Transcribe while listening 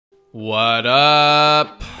What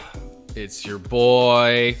up? It's your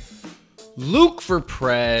boy, Luke for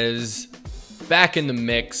Prez, back in the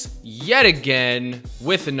mix yet again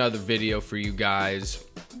with another video for you guys.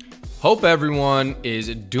 Hope everyone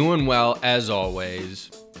is doing well as always.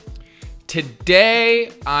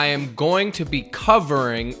 Today, I am going to be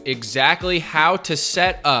covering exactly how to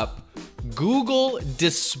set up Google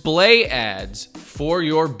display ads for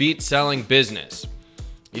your beat selling business.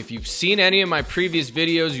 If you've seen any of my previous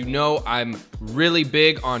videos, you know I'm really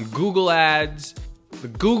big on Google ads. The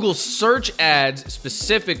Google search ads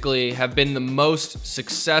specifically have been the most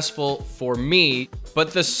successful for me,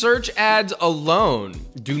 but the search ads alone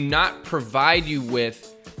do not provide you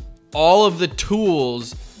with all of the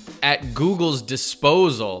tools at Google's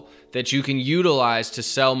disposal that you can utilize to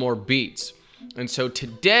sell more beats. And so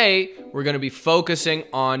today we're going to be focusing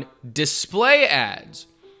on display ads.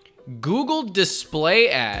 Google display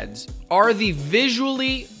ads are the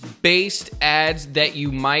visually based ads that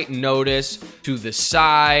you might notice to the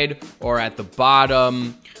side or at the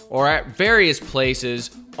bottom or at various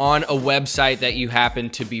places on a website that you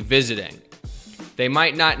happen to be visiting. They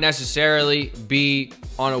might not necessarily be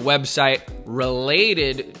on a website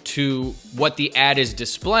related to what the ad is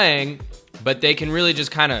displaying, but they can really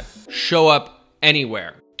just kind of show up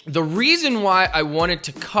anywhere. The reason why I wanted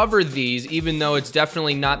to cover these, even though it's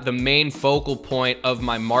definitely not the main focal point of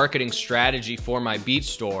my marketing strategy for my beat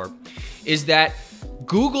store, is that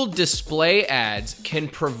Google display ads can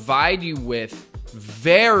provide you with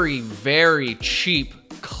very, very cheap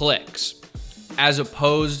clicks as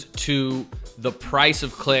opposed to the price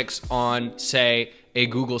of clicks on, say, a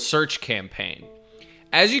Google search campaign.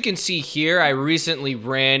 As you can see here, I recently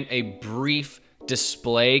ran a brief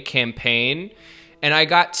display campaign and I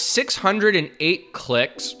got 608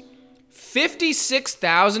 clicks,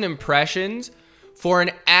 56,000 impressions for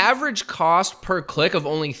an average cost per click of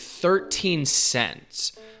only 13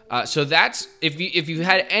 cents. So that's, if you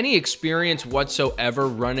had any experience whatsoever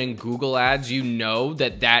running Google ads, you know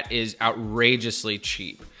that that is outrageously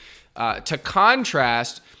cheap. To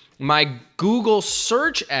contrast, my Google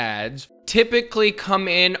search ads typically come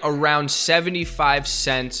in around 75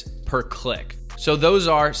 cents per click. So those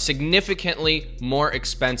are significantly more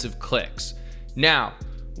expensive clicks. Now,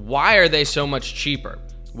 why are they so much cheaper?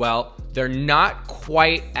 Well, they're not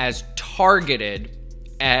quite as targeted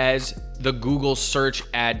as the Google search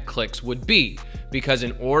ad clicks would be, because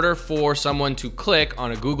in order for someone to click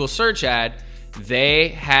on a Google search ad, they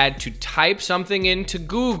had to type something into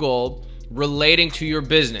Google relating to your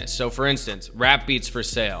business. So for instance, rap beats for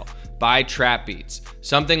sale, buy trap beats,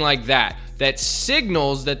 something like that, that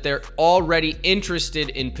signals that they're already interested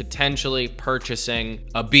in potentially purchasing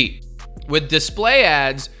a beat. With display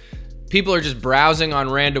ads, people are just browsing on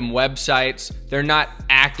random websites. They're not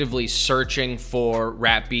actively searching for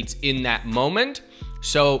rap beats in that moment.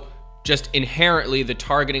 So just inherently, the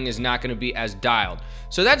targeting is not going to be as dialed.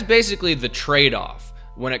 So that's basically the trade-off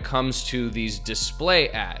when it comes to these display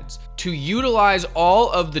ads. To utilize all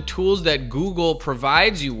of the tools that Google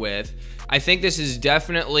provides you with, I think this is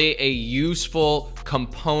definitely a useful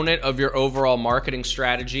component of your overall marketing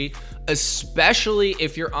strategy, especially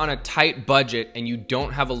if you're on a tight budget and you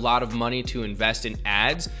don't have a lot of money to invest in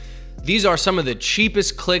ads. These are some of the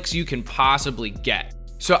cheapest clicks you can possibly get.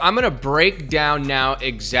 So I'm gonna break down now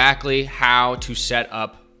exactly how to set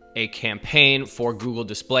up a campaign for Google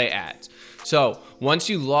display ads. So once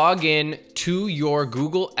you log in to your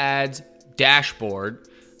Google Ads dashboard,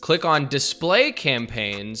 click on Display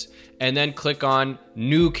Campaigns, and then click on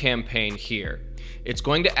New Campaign here. It's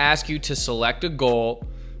going to ask you to select a goal,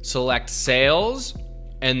 select Sales,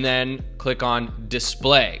 and then click on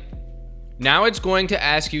Display. Now it's going to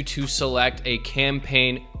ask you to select a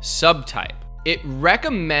campaign subtype. It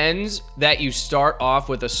recommends that you start off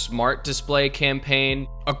with a smart display campaign.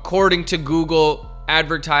 According to Google,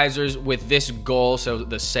 advertisers with this goal, so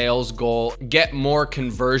the sales goal, get more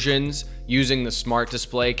conversions using the smart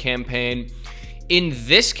display campaign. In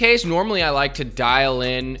this case, normally I like to dial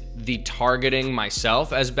in the targeting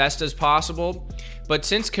myself as best as possible. But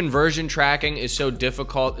since conversion tracking is so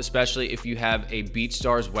difficult, especially if you have a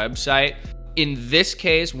BeatStars website, in this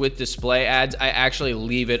case with display ads, I actually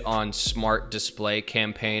leave it on smart display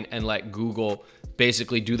campaign and let Google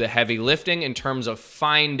basically do the heavy lifting in terms of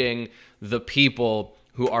finding the people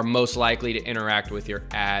who are most likely to interact with your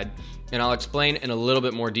ad. And I'll explain in a little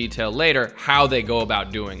bit more detail later how they go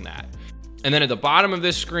about doing that. And then at the bottom of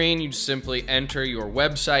this screen, you simply enter your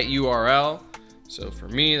website URL. So for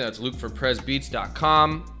me, that's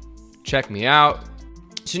lukeforprezbeats.com. Check me out.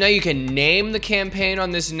 So now you can name the campaign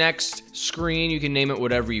on this next screen. You can name it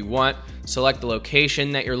whatever you want. Select the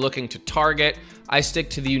location that you're looking to target. I stick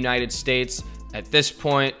to the United States at this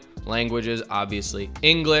point. Languages, obviously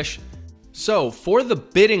English. So for the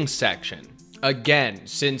bidding section, again,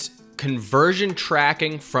 since conversion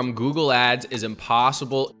tracking from Google Ads is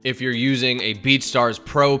impossible if you're using a BeatStars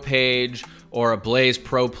Pro page or a Blaze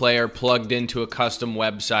Pro player plugged into a custom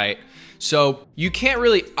website. So you can't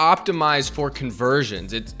really optimize for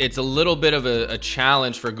conversions. It's a little bit of a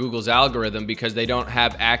challenge for Google's algorithm because they don't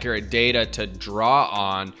have accurate data to draw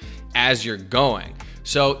on as you're going.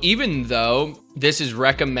 So even though this is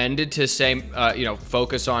recommended to say,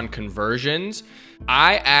 focus on conversions,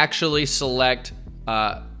 I actually select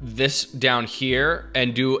this down here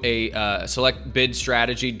and do a select bid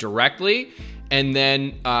strategy directly, and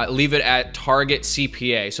then leave it at target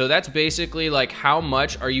CPA. So that's basically like how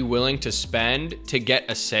much are you willing to spend to get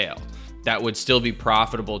a sale that would still be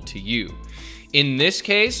profitable to you. In this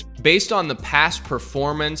case, based on the past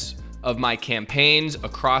performance of my campaigns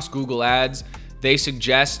across Google Ads, they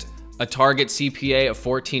suggest a target CPA of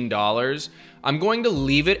 $14. I'm going to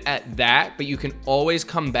leave it at that, but you can always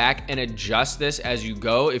come back and adjust this as you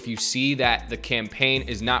go if you see that the campaign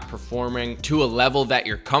is not performing to a level that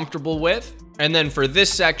you're comfortable with. And then for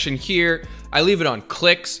this section here, I leave it on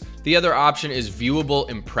clicks. The other option is viewable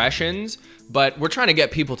impressions, but we're trying to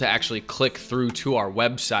get people to actually click through to our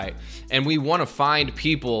website. And we want to find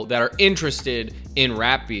people that are interested in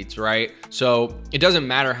rap beats, right? So it doesn't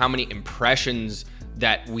matter how many impressions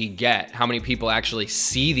that we get, how many people actually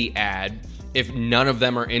see the ad, if none of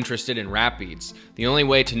them are interested in rap beats. The only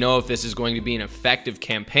way to know if this is going to be an effective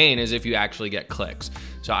campaign is if you actually get clicks.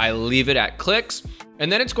 So I leave it at clicks,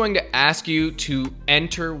 and then it's going to ask you to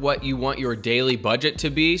enter what you want your daily budget to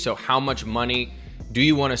be. So how much money do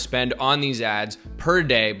you want to spend on these ads per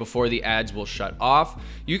day before the ads will shut off?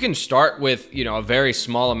 You can start with, a very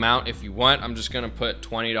small amount if you want. I'm just going to put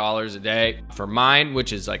 $20 a day for mine,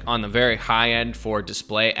 which is like on the very high end for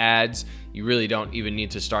display ads. You really don't even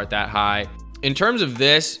need to start that high. In terms of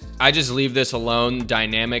this, I just leave this alone,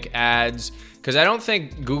 dynamic ads, because I don't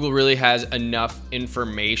think Google really has enough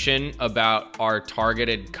information about our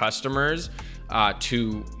targeted customers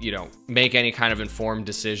to make any kind of informed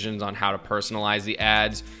decisions on how to personalize the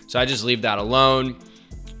ads. So I just leave that alone.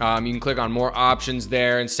 You can click on more options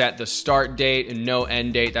there and set the start date and no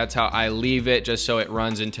end date. That's how I leave it, just so it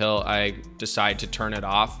runs until I decide to turn it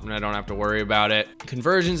off and I don't have to worry about it.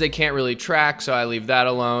 Conversions, they can't really track, so I leave that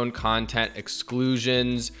alone. Content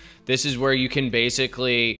exclusions. This is where you can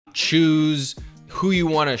basically choose who you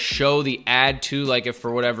want to show the ad to. Like if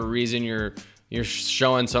for whatever reason you're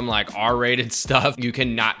showing some like R-rated stuff, you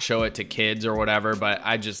can not show it to kids or whatever, but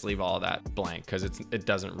I just leave all that blank because it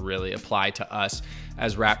doesn't really apply to us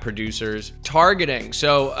as rap producers. Targeting.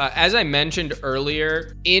 So as I mentioned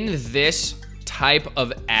earlier, in this type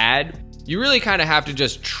of ad, you really kind of have to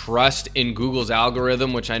just trust in Google's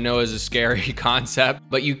algorithm, which I know is a scary concept,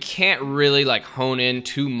 but you can't really like hone in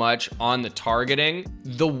too much on the targeting.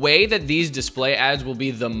 The way that these display ads will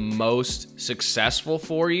be the most successful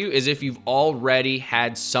for you is if you've already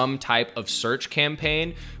had some type of search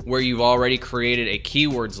campaign where you've already created a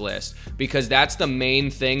keywords list, because that's the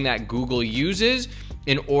main thing that Google uses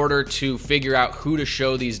in order to figure out who to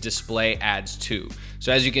show these display ads to.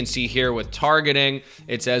 So as you can see here with targeting,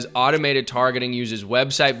 it says automated targeting uses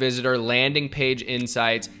website visitor, landing page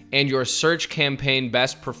insights, and your search campaign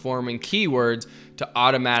best performing keywords to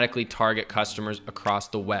automatically target customers across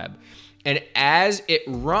the web. And as it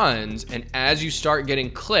runs and as you start getting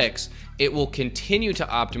clicks, it will continue to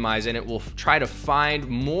optimize and it will try to find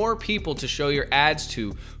more people to show your ads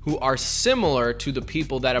to who are similar to the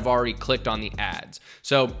people that have already clicked on the ads.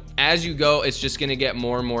 So as you go, it's just gonna get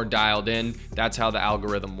more and more dialed in. That's how the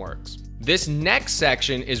algorithm works. This next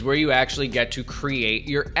section is where you actually get to create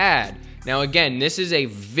your ad. Now again, this is a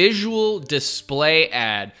visual display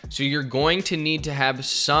ad, so you're going to need to have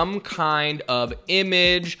some kind of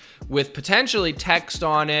image with potentially text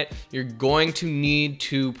on it. You're going to need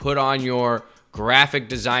to put on your graphic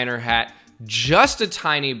designer hat just a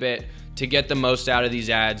tiny bit to get the most out of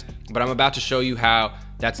these ads, but I'm about to show you how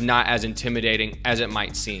that's not as intimidating as it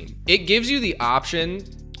might seem. It gives you the option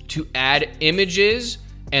to add images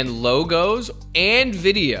and logos and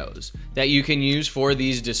videos that you can use for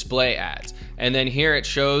these display ads. And then here it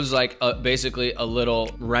shows like basically a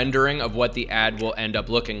little rendering of what the ad will end up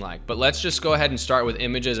looking like. But let's just go ahead and start with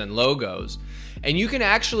images and logos. And you can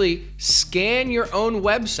actually scan your own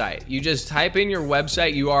website. You just type in your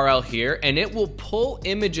website URL here and it will pull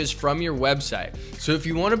images from your website. So if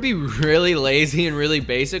you want to be really lazy and really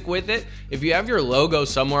basic with it, if you have your logo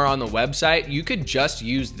somewhere on the website, you could just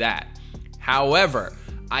use that. However,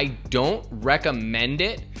 I don't recommend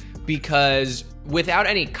it because without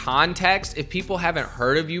any context, if people haven't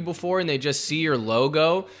heard of you before and they just see your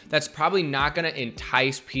logo, that's probably not going to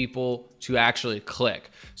entice people to actually click.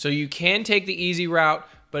 So you can take the easy route,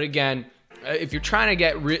 but again, if you're trying to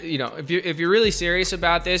get, if you're really serious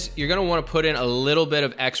about this, you're going to want to put in a little bit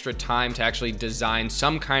of extra time to actually design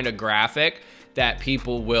some kind of graphic that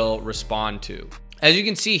people will respond to. As you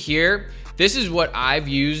can see here, this is what I've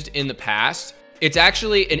used in the past. It's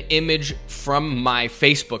actually an image from my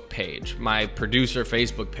Facebook page, my producer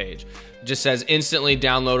Facebook page. It just says instantly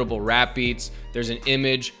downloadable rap beats. There's an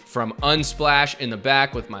image from Unsplash in the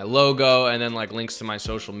back with my logo, and then like links to my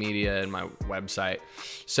social media and my website.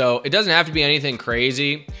 So it doesn't have to be anything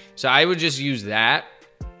crazy. So I would just use that.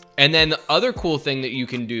 And then the other cool thing that you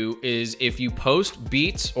can do is if you post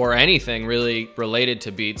beats or anything really related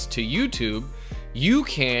to beats to YouTube, you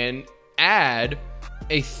can add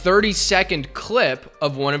a 30-second clip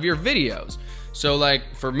of one of your videos. So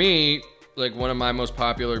like for me, like one of my most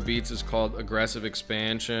popular beats is called Aggressive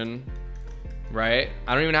Expansion, right?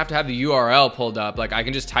 I don't even have to have the URL pulled up. Like I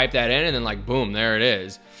can just type that in and then like, boom, there it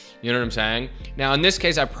is. You know what I'm saying? Now in this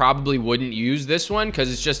case, I probably wouldn't use this one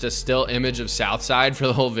because it's just a still image of Southside for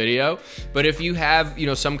the whole video. But if you have,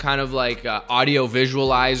 some kind of like audio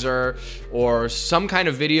visualizer or some kind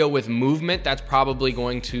of video with movement, that's probably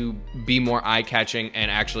going to be more eye-catching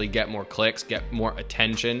and actually get more clicks, get more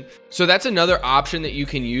attention. So that's another option that you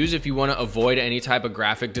can use if you want to avoid any type of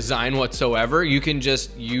graphic design whatsoever. You can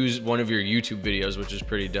just use one of your YouTube videos, which is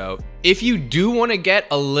pretty dope. If you do want to get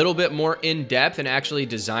a little bit more in-depth and actually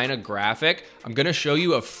design a graphic, I'm going to show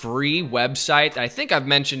you a free website that I think I've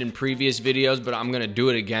mentioned in previous videos, but I'm going to do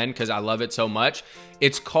it again because I love it so much.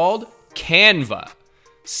 It's called Canva,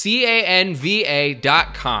 canva.com.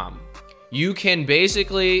 You can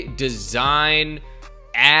basically design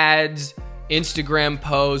ads, Instagram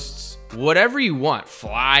posts, whatever you want,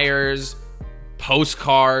 flyers,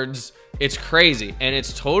 postcards. It's crazy and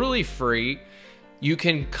it's totally free. You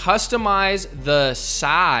can customize the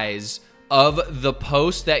size of the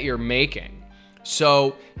post that you're making.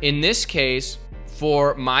 So in this case,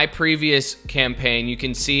 for my previous campaign, you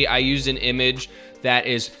can see I used an image that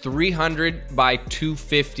is 300 by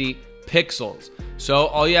 250 pixels. So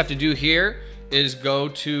all you have to do here is go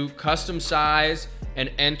to custom size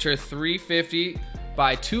and enter 350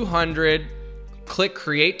 by 200, click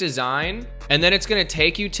create design, and then it's gonna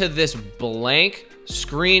take you to this blank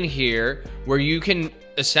screen here where you can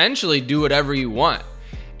essentially do whatever you want.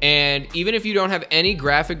 And even if you don't have any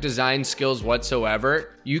graphic design skills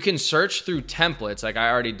whatsoever, you can search through templates. Like I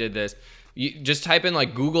already did this. You just type in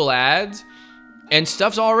like Google Ads and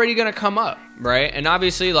stuff's already gonna come up, right? And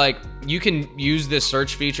obviously like you can use this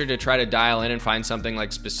search feature to try to dial in and find something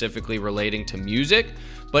like specifically relating to music.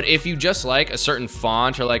 But if you just like a certain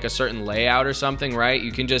font or like a certain layout or something, right?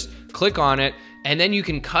 You can just click on it and then you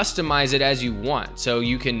can customize it as you want. So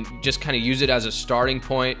you can just kind of use it as a starting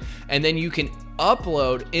point, and then you can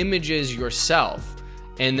upload images yourself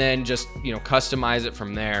and then just, customize it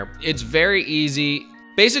from there. It's very easy.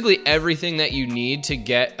 Basically everything that you need to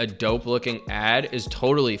get a dope looking ad is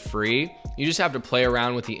totally free. You just have to play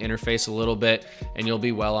around with the interface a little bit and you'll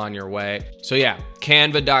be well on your way. So yeah,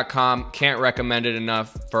 canva.com, can't recommend it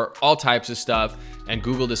enough for all types of stuff, and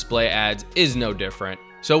Google Display Ads is no different.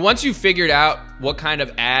 So once you've figured out what kind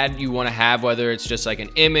of ad you want to have, whether it's just like an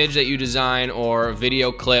image that you design or a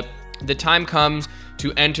video clip, the time comes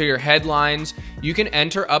to enter your headlines. You can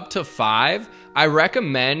enter up to 5. I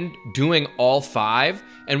recommend doing all 5.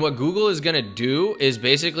 And what Google is gonna do is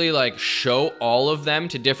basically like show all of them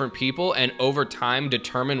to different people and over time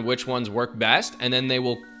determine which ones work best. And then they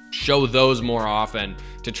will show those more often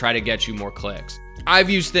to try to get you more clicks.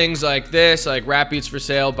 I've used things like this, like rap beats for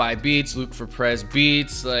sale, buy beats, Luke for Prez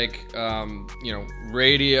beats, like,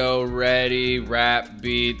 radio ready, rap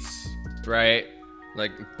beats, right?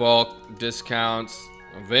 Like bulk discounts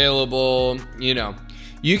available,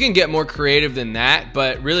 You can get more creative than that,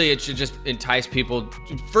 but really it should just entice people.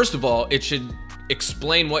 First of all, it should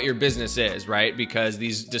explain what your business is, right? Because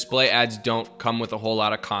these display ads don't come with a whole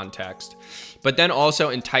lot of context. But then also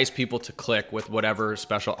entice people to click with whatever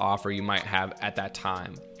special offer you might have at that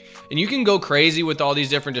time. And you can go crazy with all these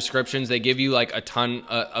different descriptions. They give you like a ton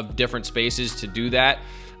of different spaces to do that.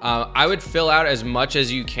 I would fill out as much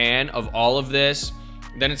as you can of all of this.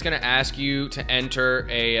 Then it's gonna ask you to enter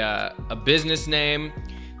a business name.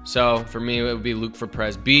 So for me, it would be Luke for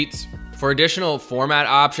Prez Beats. For additional format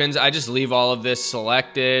options, I just leave all of this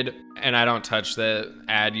selected and I don't touch the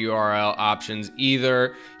add URL options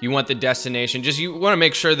either. You want the destination, you wanna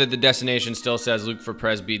make sure that the destination still says Luke for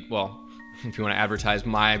Prez Beat. Well, if you want to advertise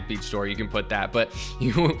my beat store, you can put that, but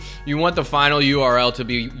you want the final URL to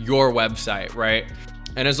be your website, right?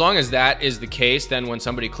 And as long as that is the case, then when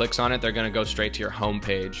somebody clicks on it, they're going to go straight to your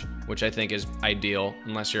homepage, which I think is ideal,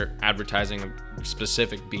 unless you're advertising a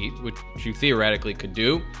specific beat, which you theoretically could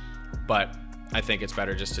do, but I think it's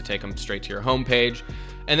better just to take them straight to your homepage.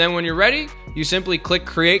 And then when you're ready, you simply click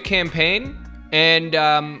Create Campaign, and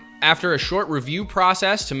after a short review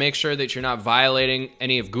process to make sure that you're not violating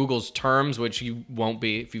any of Google's terms, which you won't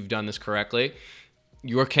be if you've done this correctly,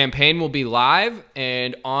 your campaign will be live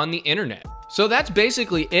and on the internet. So that's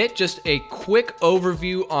basically it, just a quick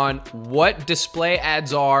overview on what display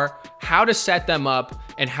ads are, how to set them up,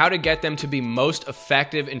 and how to get them to be most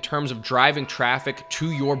effective in terms of driving traffic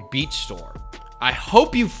to your beat store. I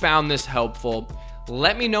hope you found this helpful.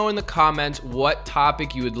 Let me know in the comments what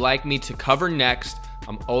topic you would like me to cover next.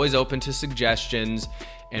 I'm always open to suggestions.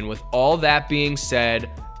 And with all that being said,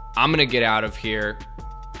 I'm gonna get out of here.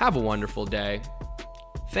 Have a wonderful day.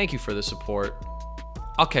 Thank you for the support.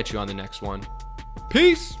 I'll catch you on the next one.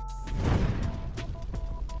 Peace.